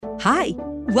Hi,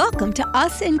 welcome to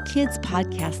Us and Kids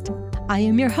podcast. I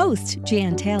am your host,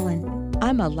 Jan Talon.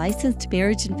 I'm a licensed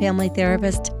marriage and family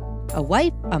therapist, a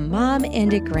wife, a mom,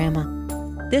 and a grandma.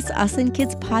 This Us and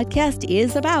Kids podcast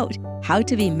is about how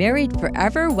to be married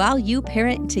forever while you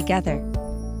parent together.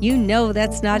 You know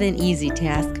that's not an easy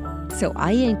task, so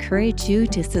I encourage you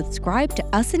to subscribe to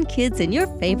Us and Kids in your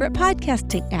favorite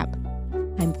podcasting app.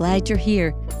 I'm glad you're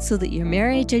here so that your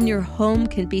marriage and your home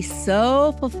can be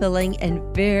so fulfilling and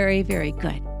very, very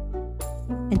good.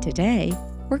 And today,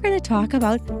 we're going to talk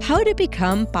about how to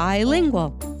become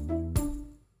bilingual.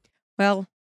 Well,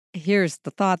 here's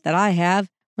the thought that I have.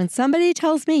 When somebody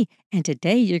tells me, and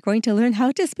today you're going to learn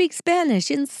how to speak Spanish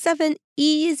in 7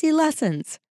 easy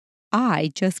lessons,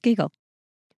 I just giggle.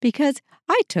 Because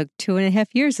I took 2.5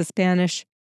 years of Spanish.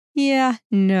 Yeah,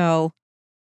 no.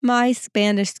 My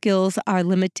Spanish skills are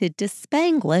limited to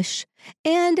Spanglish,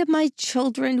 and my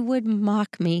children would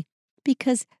mock me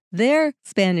because their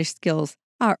Spanish skills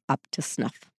are up to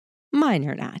snuff. Mine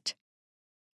are not.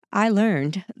 I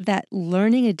learned that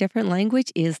learning a different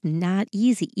language is not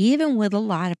easy, even with a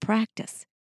lot of practice.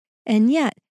 And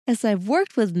yet, as I've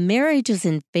worked with marriages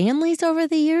and families over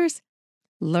the years,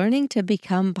 learning to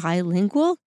become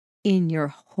bilingual in your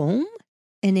home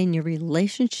and in your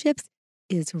relationships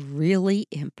is really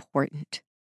important.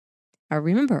 Now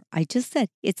remember, I just said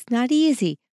it's not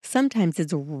easy. Sometimes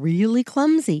it's really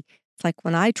clumsy. It's like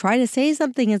when I try to say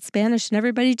something in Spanish and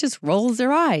everybody just rolls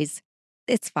their eyes.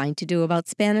 It's fine to do about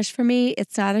Spanish for me.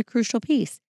 It's not a crucial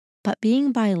piece. But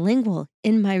being bilingual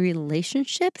in my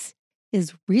relationships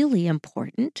is really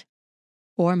important.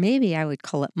 Or maybe I would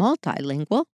call it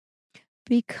multilingual,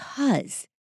 because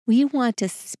we want to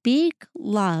speak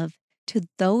love to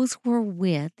those we're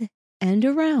with and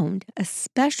around,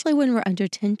 especially when we're under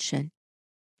tension,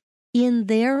 in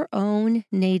their own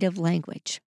native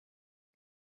language.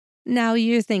 Now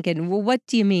you're thinking, well, what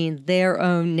do you mean, their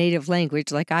own native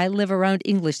language? Like, I live around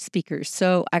English speakers,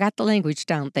 so I got the language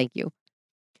down, thank you.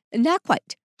 Not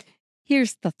quite.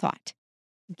 Here's the thought.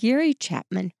 Gary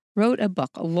Chapman wrote a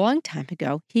book a long time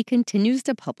ago. He continues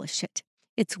to publish it.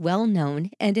 It's well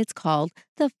known, and it's called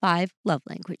The 5 Love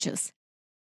Languages.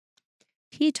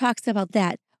 He talks about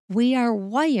that we are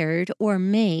wired or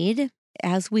made,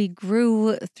 as we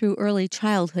grew through early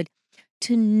childhood,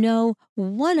 to know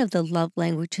one of the love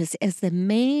languages as the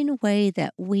main way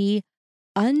that we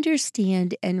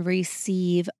understand and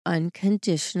receive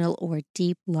unconditional or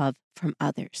deep love from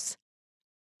others.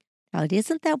 Now, it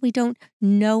isn't that we don't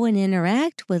know and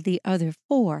interact with the other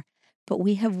 4, but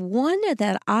we have one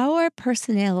that our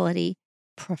personality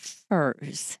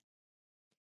prefers.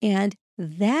 And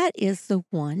that is the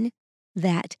one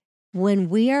that, when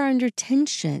we are under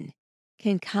tension,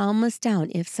 can calm us down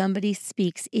if somebody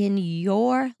speaks in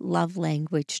your love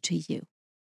language to you.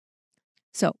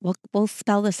 So we'll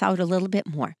spell this out a little bit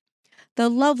more. The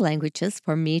love languages,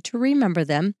 for me to remember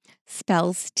them,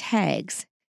 spells TAGS,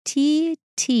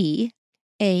 TTAGS.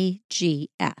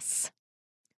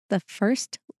 The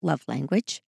first love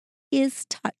language is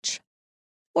touch,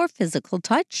 or physical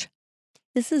touch.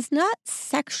 This is not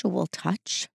sexual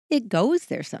touch. It goes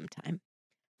there sometime.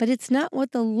 But it's not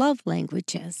what the love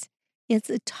language is.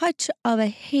 It's a touch of a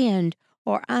hand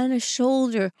or on a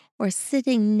shoulder or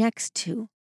sitting next to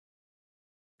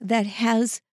that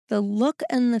has the look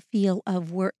and the feel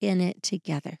of we're in it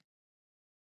together.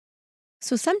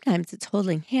 So sometimes it's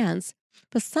holding hands,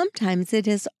 but sometimes it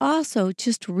is also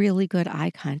just really good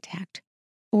eye contact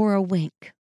or a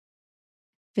wink.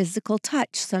 Physical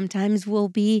touch sometimes will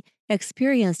be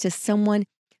experienced as someone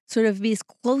sort of is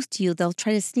close to you. They'll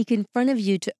try to sneak in front of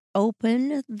you to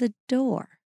open the door.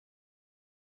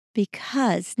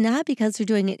 Not because they're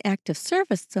doing an act of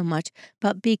service so much,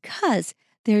 but because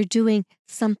they're doing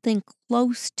something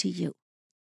close to you.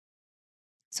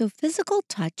 So physical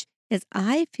touch is,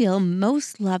 I feel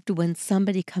most loved when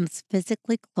somebody comes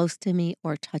physically close to me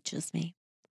or touches me.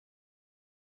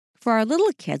 For our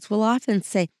little kids, we'll often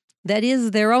say, that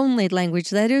is their only language.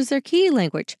 That is their key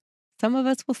language. Some of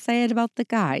us will say it about the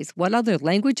guys. What other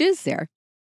language is there?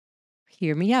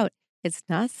 Hear me out. It's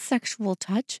not sexual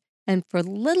touch. And for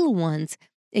little ones,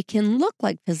 it can look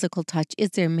like physical touch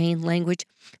is their main language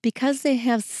because they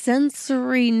have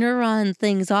sensory neuron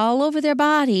things all over their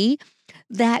body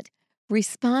that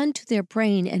respond to their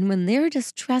brain. And when they're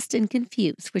distressed and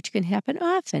confused, which can happen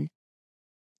often,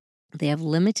 they have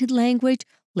limited language,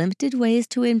 limited ways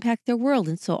to impact their world,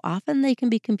 and so often they can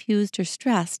be confused or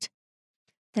stressed,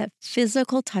 that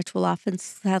physical touch will often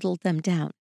settle them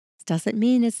down. This doesn't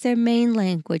mean it's their main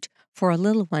language for a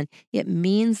little one. It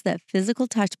means that physical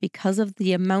touch, because of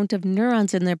the amount of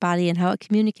neurons in their body and how it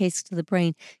communicates to the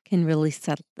brain, can really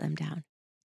settle them down.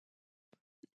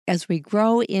 As we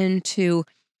grow into,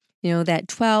 that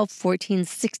 12, 14,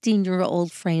 16-year-old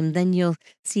frame, then you'll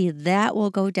see that will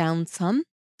go down some.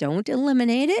 Don't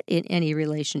eliminate it in any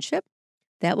relationship.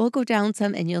 That will go down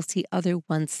some, and you'll see other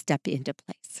ones step into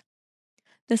place.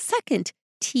 The second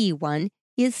T one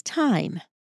is time,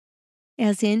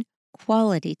 as in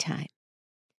quality time,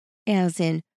 as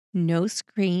in no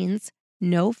screens,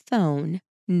 no phone,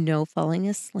 no falling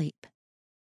asleep.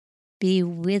 Be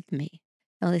with me.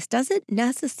 Now, this doesn't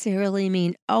necessarily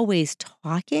mean always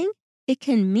talking. It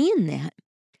can mean that.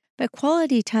 But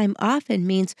quality time often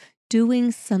means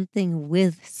doing something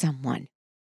with someone,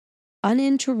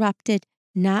 uninterrupted,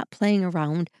 not playing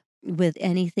around with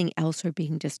anything else or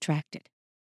being distracted.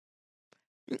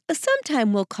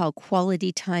 Sometime we'll call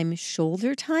quality time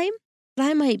shoulder time.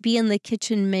 I might be in the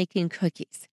kitchen making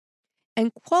cookies.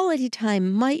 And quality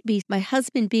time might be my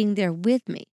husband being there with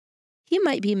me. He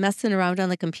might be messing around on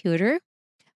the computer,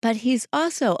 but he's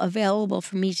also available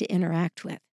for me to interact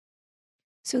with.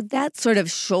 So that's sort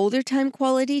of shoulder time,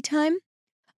 quality time.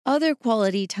 Other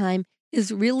quality time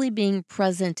is really being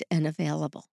present and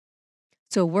available.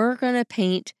 So we're going to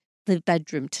paint the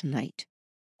bedroom tonight.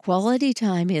 Quality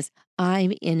time is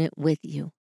I'm in it with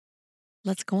you.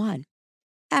 Let's go on.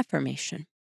 Affirmation.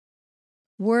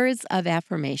 Words of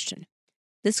affirmation.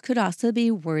 This could also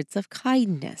be words of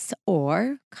kindness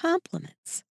or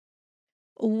compliments.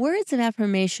 Words of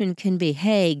affirmation can be,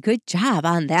 hey, good job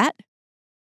on that.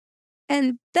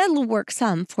 And that'll work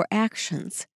some for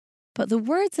actions. But the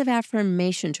words of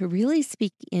affirmation to really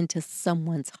speak into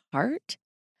someone's heart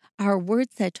are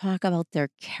words that talk about their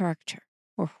character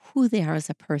or who they are as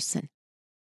a person.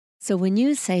 So when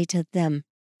you say to them,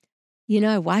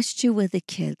 I watched you with the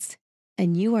kids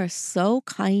and you are so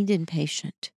kind and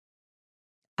patient.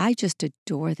 I just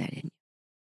adore that in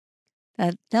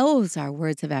you. Those are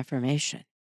words of affirmation.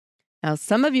 Now,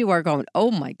 some of you are going, oh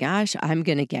my gosh, I'm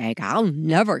going to gag. I'll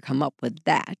never come up with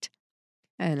that.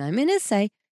 And I'm going to say,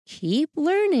 keep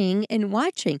learning and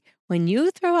watching. When you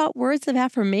throw out words of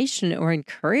affirmation or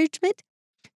encouragement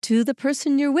to the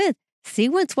person you're with, see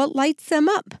what lights them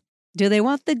up. Do they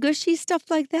want the gushy stuff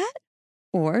like that?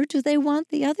 Or do they want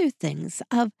the other things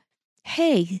of,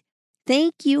 hey,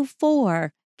 thank you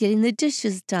for getting the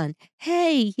dishes done.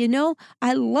 Hey,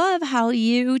 I love how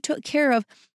you took care of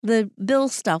the bill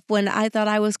stuff when I thought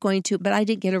I was going to, but I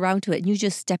didn't get around to it, and you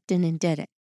just stepped in and did it.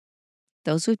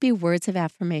 Those would be words of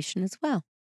affirmation as well.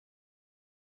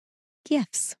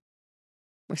 Gifts.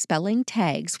 We're spelling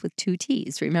tags with 2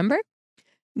 T's, remember?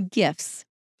 Gifts.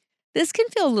 This can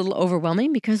feel a little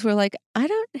overwhelming because we're like, I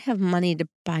don't have money to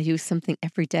buy you something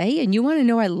every day, and you want to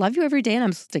know I love you every day and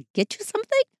I'm supposed to get you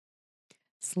something?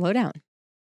 Slow down.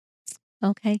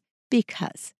 Okay?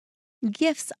 Because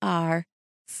gifts are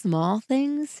small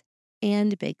things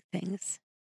and big things,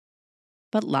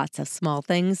 but lots of small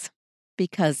things.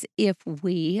 Because if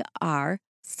we are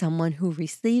someone who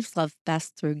receives love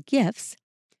best through gifts,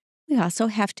 we also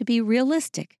have to be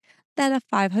realistic that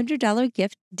a $500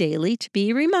 gift daily to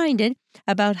be reminded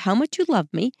about how much you love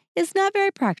me is not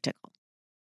very practical.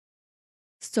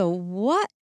 So what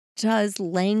does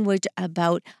language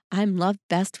about I'm loved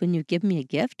best when you give me a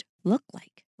gift look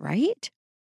like, right?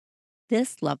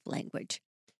 This love language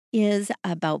is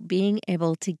about being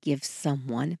able to give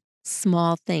someone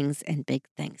small things and big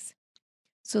things.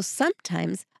 So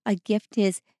sometimes a gift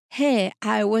is, hey,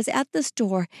 I was at the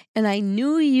store and I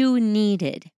knew you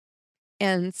needed.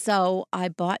 And so I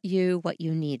bought you what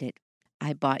you needed.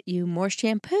 I bought you more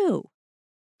shampoo.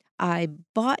 I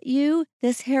bought you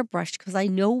this hairbrush because I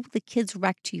know the kids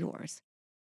wrecked yours.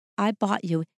 I bought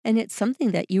you, and it's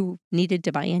something that you needed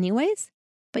to buy anyways,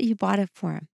 but you bought it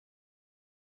for him.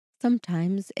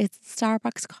 Sometimes it's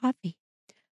Starbucks coffee,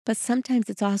 but sometimes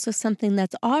it's also something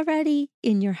that's already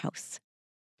in your house,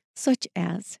 such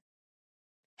as,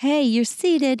 hey, you're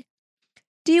seated.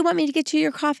 Do you want me to get you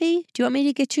your coffee? Do you want me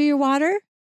to get you your water?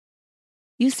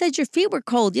 You said your feet were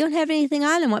cold. You don't have anything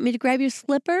on and want me to grab your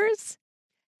slippers?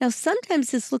 Now,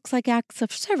 sometimes this looks like acts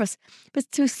of service, but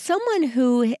to someone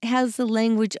who has the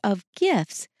language of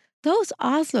gifts, those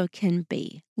also can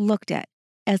be looked at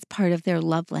as part of their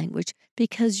love language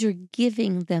because you're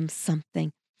giving them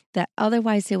something that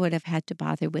otherwise they would have had to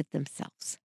bother with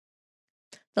themselves.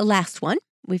 The last one,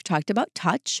 we've talked about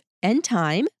touch and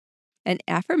time and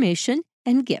affirmation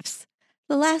and gifts.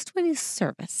 The last one is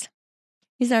service.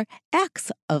 These are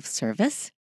acts of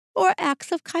service or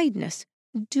acts of kindness,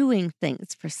 doing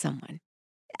things for someone.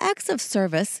 Acts of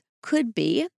service could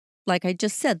be, like I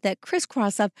just said, that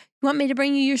crisscross of, you want me to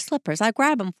bring you your slippers? I'll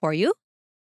grab them for you,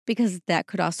 because that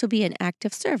could also be an act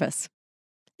of service.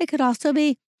 It could also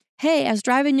be, hey, I was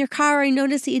driving your car. I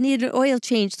noticed that you needed an oil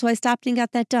change, so I stopped and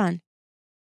got that done.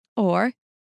 Or,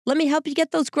 let me help you get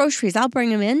those groceries. I'll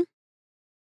bring them in.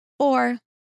 Or,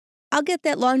 I'll get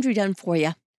that laundry done for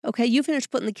you. Okay, you finish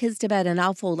putting the kids to bed and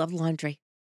I'll fold up laundry.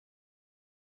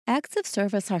 Acts of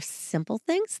service are simple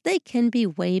things. They can be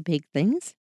way big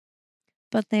things,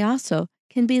 but they also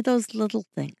can be those little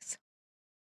things.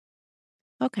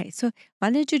 Okay, so I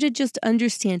wanted you to just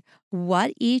understand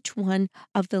what each one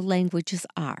of the languages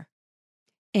are.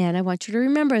 And I want you to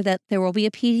remember that there will be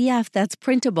a PDF that's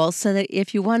printable so that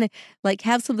if you want to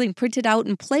have something printed out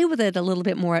and play with it a little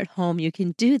bit more at home, you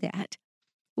can do that.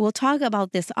 We'll talk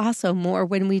about this also more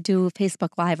when we do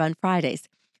Facebook Live on Fridays.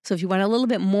 So if you want a little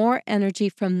bit more energy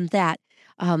from that,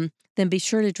 then be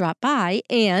sure to drop by.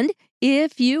 And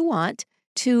if you want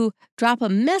to drop a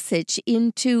message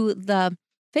into the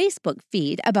Facebook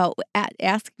feed about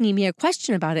asking me a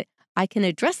question about it, I can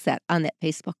address that on that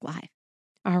Facebook Live.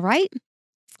 All right?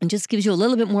 And just gives you a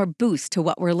little bit more boost to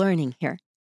what we're learning here.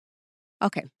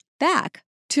 Okay, back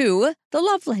to the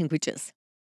love languages.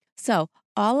 So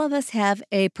all of us have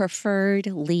a preferred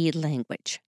lead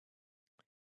language.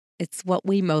 It's what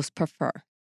we most prefer.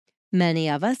 Many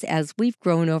of us, as we've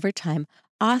grown over time,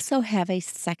 also have a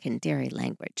secondary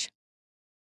language.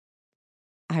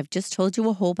 I've just told you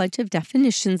a whole bunch of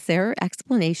definitions there,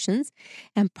 explanations,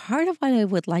 and part of what I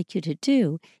would like you to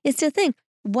do is to think,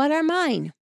 what are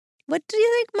mine? What do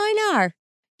you think mine are?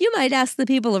 You might ask the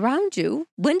people around you,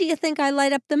 when do you think I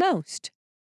light up the most?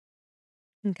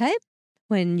 Okay?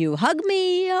 When you hug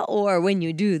me or when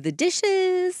you do the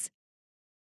dishes?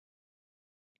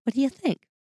 What do you think?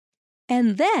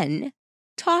 And then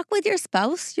talk with your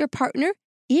spouse, your partner,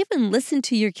 even listen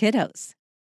to your kiddos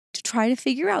to try to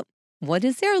figure out what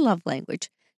is their love language.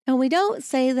 Now, we don't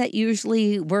say that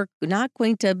usually we're not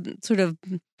going to sort of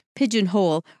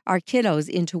pigeonhole our kiddos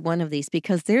into one of these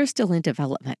because they're still in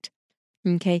development.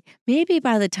 Okay, maybe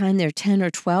by the time they're 10 or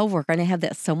 12, we're going to have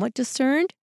that somewhat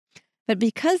discerned. But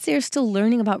because they're still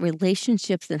learning about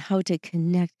relationships and how to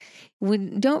connect, we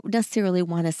don't necessarily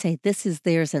want to say this is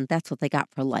theirs and that's what they got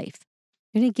for life.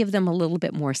 We're going to give them a little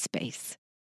bit more space.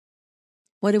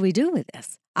 What do we do with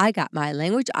this? I got my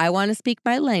language. I want to speak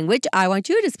my language. I want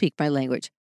you to speak my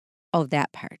language. Oh,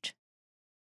 that part.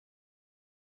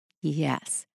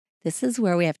 Yes, this is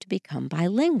where we have to become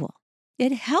bilingual.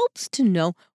 It helps to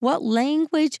know what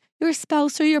language your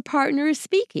spouse or your partner is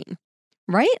speaking,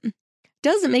 right?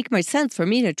 Doesn't make much sense for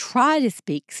me to try to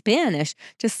speak Spanish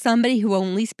to somebody who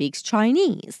only speaks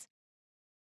Chinese.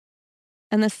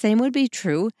 And the same would be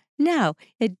true now.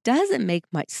 It doesn't make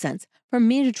much sense for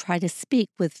me to try to speak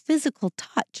with physical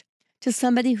touch to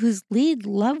somebody whose lead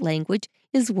love language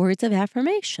is words of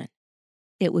affirmation.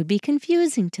 It would be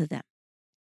confusing to them.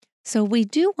 So we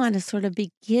do want to sort of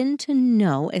begin to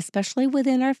know, especially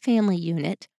within our family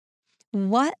unit,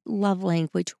 what love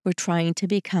language we're trying to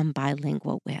become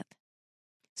bilingual with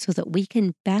so that we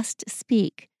can best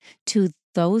speak to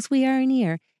those we are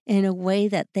near in a way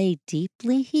that they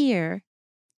deeply hear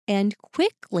and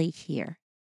quickly hear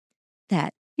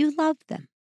that you love them.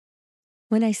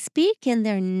 When I speak in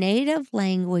their native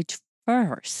language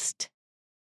first,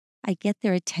 I get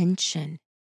their attention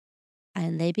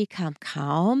and they become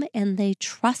calm and they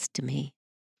trust me.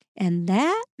 And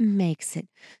that makes it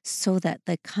so that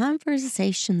the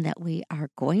conversation that we are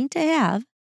going to have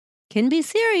can be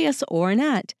serious or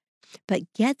not, but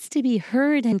gets to be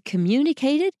heard and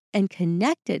communicated and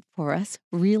connected for us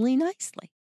really nicely.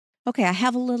 Okay, I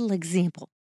have a little example.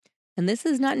 And this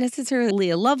is not necessarily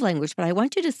a love language, but I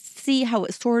want you to see how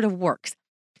it sort of works.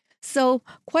 So,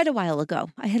 quite a while ago,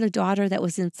 I had a daughter that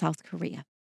was in South Korea.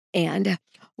 And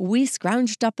we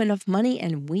scrounged up enough money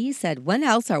and we said, when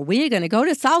else are we going to go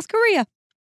to South Korea?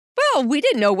 Well, we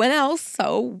didn't know when else,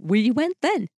 so we went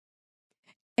then.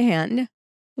 And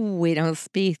we don't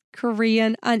speak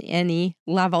Korean on any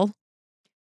level.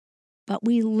 But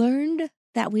we learned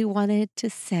that we wanted to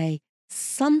say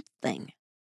something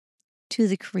to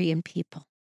the Korean people.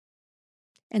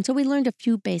 And so we learned a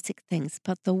few basic things,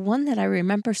 but the one that I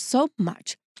remember so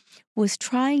much was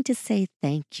trying to say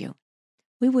thank you.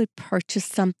 We would purchase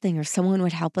something or someone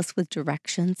would help us with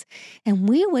directions, and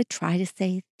we would try to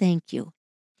say thank you.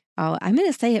 Oh, I'm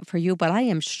going to say it for you, but I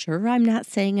am sure I'm not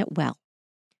saying it well.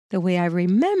 The way I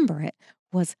remember it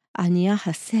was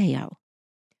안녕하세요.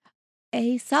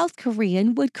 A South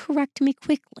Korean would correct me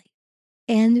quickly,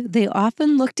 and they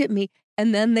often looked at me,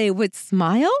 and then they would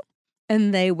smile,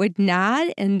 and they would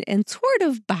nod and sort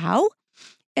of bow.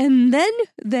 And then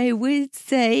they would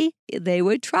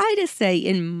try to say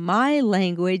in my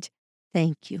language,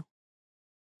 thank you.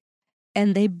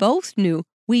 And they both knew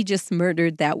we just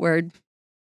murdered that word.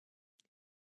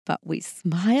 but we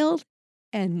smiled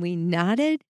and we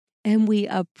nodded and we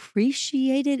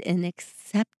appreciated and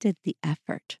accepted the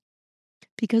effort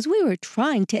because we were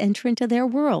trying to enter into their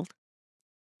world.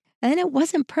 And it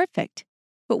wasn't perfect,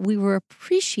 but we were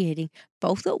appreciating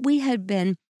both what we had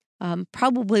been,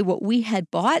 probably what we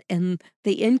had bought and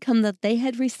the income that they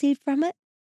had received from it,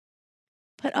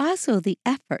 but also the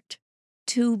effort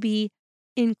to be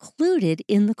included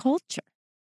in the culture.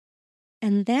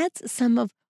 And that's some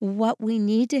of what we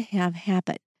need to have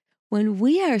happen. When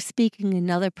we are speaking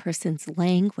another person's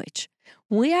language,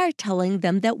 we are telling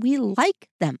them that we like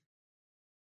them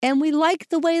and we like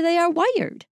the way they are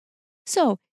wired.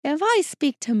 So if I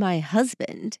speak to my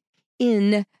husband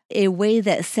in a way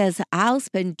that says, I'll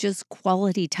spend just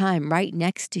quality time right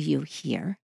next to you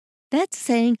here, that's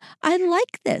saying, I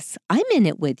like this. I'm in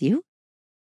it with you.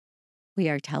 We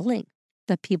are telling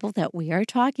the people that we are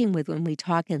talking with when we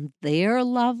talk in their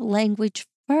love language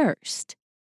first,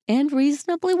 and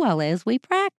reasonably well as we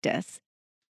practice,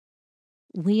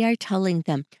 we are telling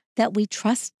them that we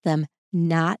trust them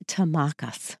not to mock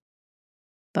us,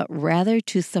 but rather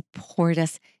to support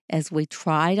us as we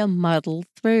try to muddle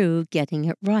through getting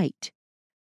it right.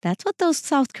 That's what those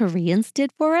South Koreans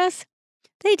did for us.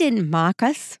 They didn't mock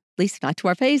us, at least not to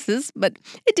our faces, but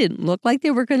it didn't look like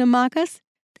they were going to mock us.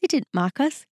 They didn't mock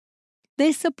us.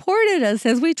 They supported us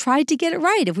as we tried to get it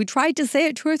right. If we tried to say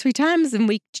it 2 or 3 times and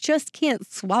we just can't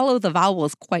swallow the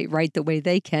vowels quite right the way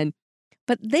they can,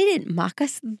 but they didn't mock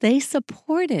us. They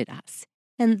supported us.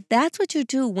 And that's what you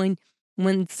do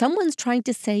when someone's trying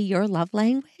to say your love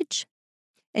language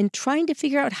and trying to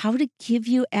figure out how to give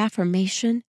you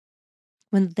affirmation,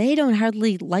 when they don't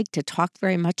hardly like to talk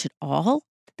very much at all.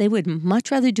 They would much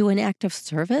rather do an act of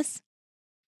service.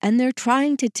 And they're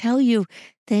trying to tell you,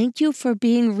 thank you for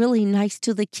being really nice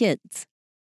to the kids.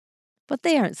 But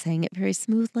they aren't saying it very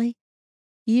smoothly.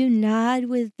 You nod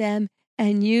with them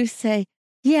and you say,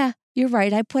 yeah, you're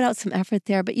right. I put out some effort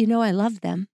there, but I love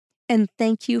them. And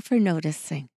thank you for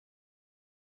noticing.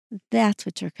 That's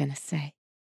what you're going to say.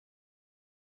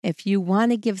 If you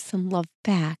want to give some love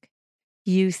back,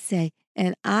 you say,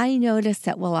 and I noticed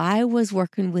that while I was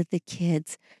working with the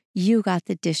kids, you got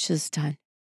the dishes done.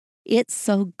 It's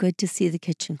so good to see the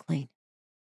kitchen clean.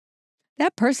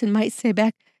 That person might say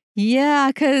back, yeah,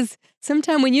 because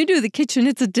sometime when you do the kitchen,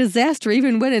 it's a disaster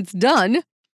even when it's done.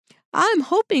 I'm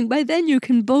hoping by then you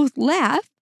can both laugh,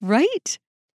 right?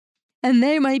 And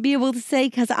they might be able to say,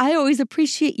 because I always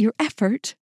appreciate your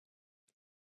effort.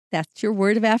 That's your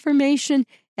word of affirmation.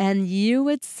 And you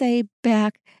would say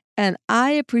back, and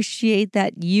I appreciate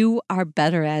that you are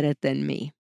better at it than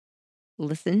me.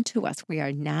 Listen to us. We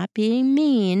are not being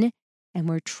mean, and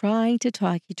we're trying to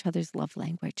talk each other's love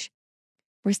language.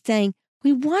 We're saying,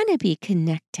 we want to be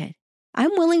connected.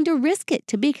 I'm willing to risk it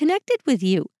to be connected with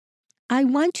you. I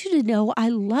want you to know I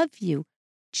love you.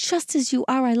 Just as you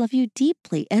are, I love you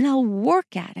deeply, and I'll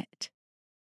work at it.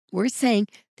 We're saying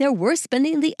that we're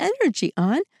spending the energy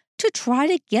on to try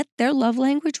to get their love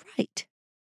language right.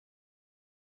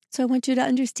 So I want you to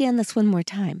understand this one more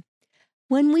time.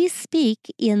 When we speak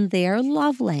in their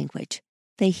love language,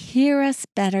 they hear us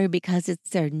better because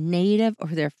it's their native or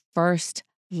their first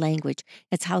language.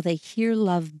 It's how they hear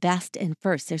love best and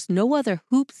first. There's no other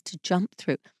hoops to jump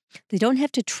through. They don't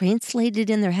have to translate it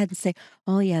in their head and say,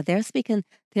 oh yeah, they're speaking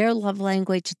their love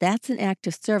language. That's an act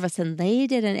of service. And they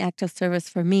did an act of service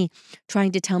for me,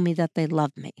 trying to tell me that they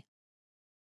love me.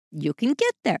 You can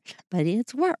get there, but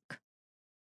it's work.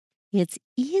 It's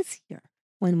easier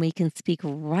when we can speak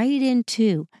right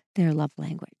into their love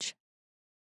language.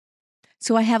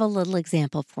 So I have a little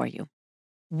example for you.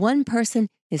 One person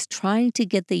is trying to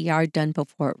get the yard done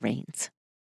before it rains.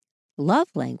 Love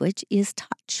language is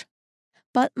touch,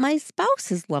 but my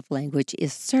spouse's love language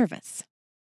is service.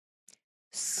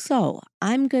 So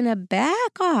I'm going to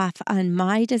back off on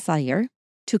my desire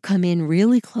to come in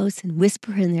really close and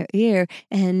whisper in their ear,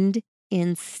 and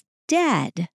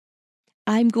instead,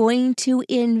 I'm going to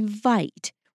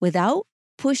invite without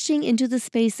pushing into the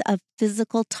space of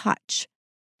physical touch.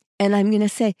 And I'm going to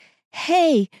say,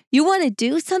 hey, you want to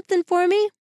do something for me?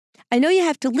 I know you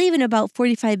have to leave in about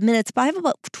 45 minutes, but I have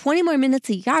about 20 more minutes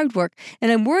of yard work,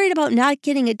 and I'm worried about not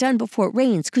getting it done before it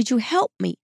rains. Could you help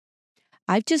me?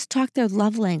 I've just talked their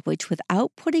love language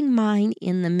without putting mine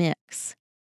in the mix.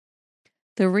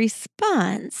 The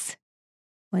response,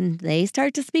 when they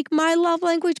start to speak my love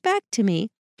language back to me,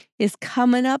 is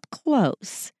coming up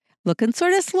close, looking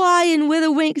sort of sly, and with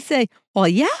a wink say, well,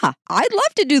 yeah, I'd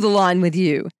love to do the lawn with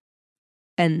you.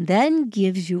 And then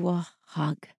gives you a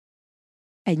hug.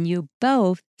 And you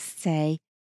both say,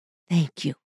 thank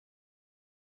you.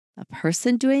 The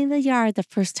person doing the yard the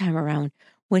first time around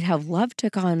would have loved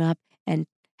to gone up and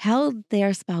held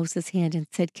their spouse's hand and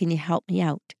said, "Can you help me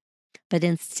out?" But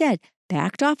instead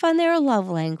backed off on their love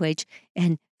language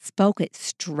and spoke it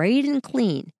straight and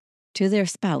clean to their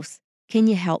spouse. "Can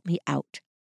you help me out?"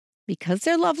 Because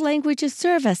their love language is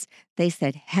service, they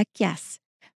said, "Heck yes."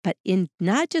 But in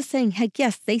not just saying heck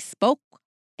yes, they spoke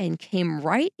and came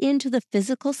right into the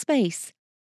physical space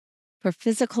for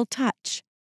physical touch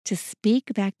to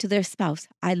speak back to their spouse,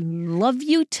 "I love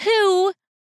you too.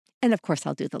 And of course,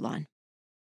 I'll do the lawn."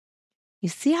 You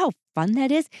see how fun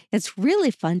that is? It's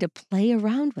really fun to play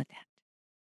around with it.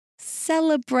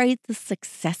 Celebrate the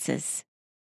successes.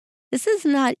 This is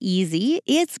not easy.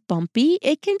 It's bumpy.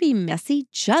 It can be messy,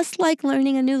 just like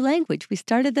learning a new language. We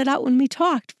started that out when we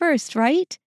talked first,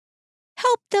 right?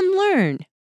 Help them learn.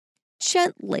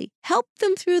 Gently help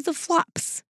them through the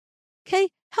flops. Okay?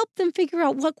 Help them figure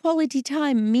out what quality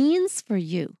time means for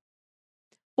you.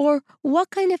 Or what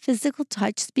kind of physical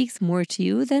touch speaks more to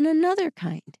you than another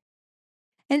kind.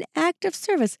 An act of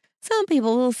service. Some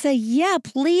people will say, "Yeah,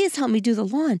 please help me do the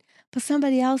lawn." But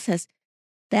somebody else says,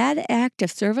 "That act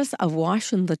of service of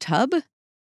washing the tub,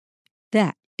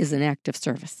 that is an act of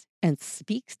service and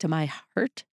speaks to my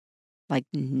heart like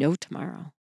no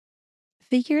tomorrow."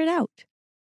 Figure it out.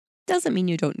 Doesn't mean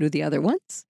you don't do the other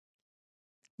ones.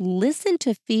 Listen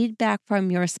to feedback from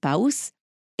your spouse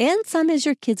and some as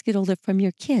your kids get older from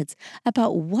your kids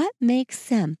about what makes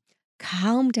them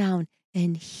calm down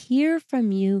and hear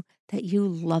from you that you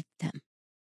love them.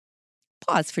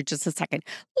 Pause for just a second.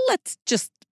 Let's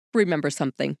just remember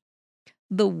something.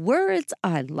 The words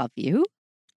 "I love you"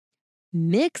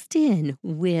 mixed in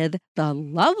with the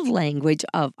love language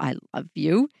of "I love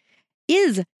you"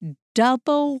 is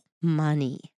double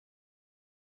money.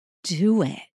 Do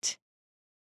it.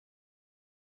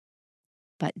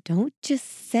 But don't just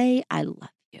say "I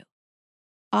love you."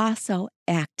 Also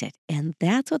act it. And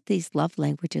that's what these love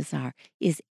languages are,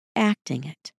 is acting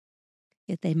it.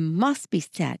 They must be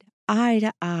said eye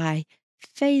to eye,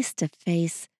 face to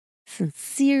face,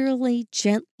 sincerely,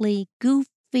 gently,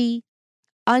 goofy,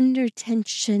 under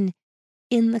tension,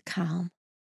 in the calm.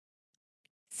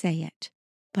 Say it,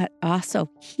 but also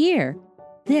hear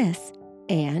this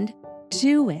and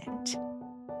do it.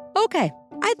 Okay,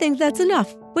 I think that's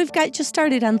enough. We've got you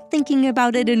started on thinking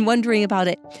about it and wondering about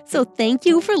it. So thank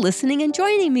you for listening and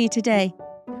joining me today.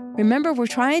 Remember, we're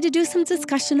trying to do some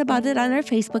discussion about it on our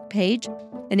Facebook page.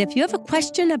 And if you have a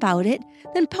question about it,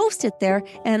 then post it there.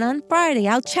 And on Friday,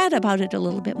 I'll chat about it a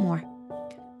little bit more.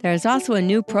 There's also a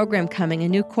new program coming, a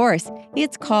new course.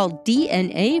 It's called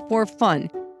DNA for Fun.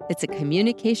 It's a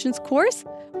communications course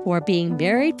for being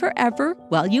married forever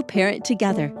while you parent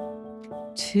together.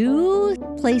 2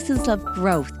 places of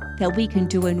growth that we can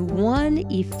do in one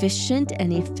efficient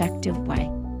and effective way.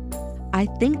 I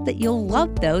think that you'll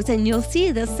love those, and you'll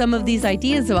see that some of these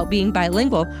ideas about being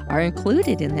bilingual are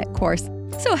included in that course.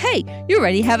 So hey, you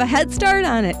already have a head start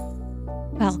on it.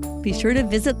 Well, be sure to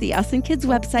visit the Us and Kids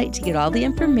website to get all the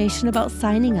information about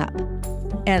signing up.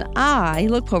 And I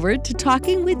look forward to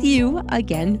talking with you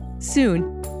again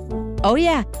soon. Oh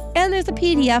yeah, and there's a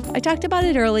PDF. I talked about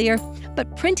it earlier,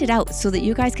 but print it out so that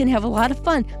you guys can have a lot of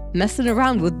fun messing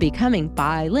around with becoming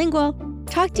bilingual.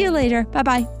 Talk to you later.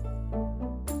 Bye-bye.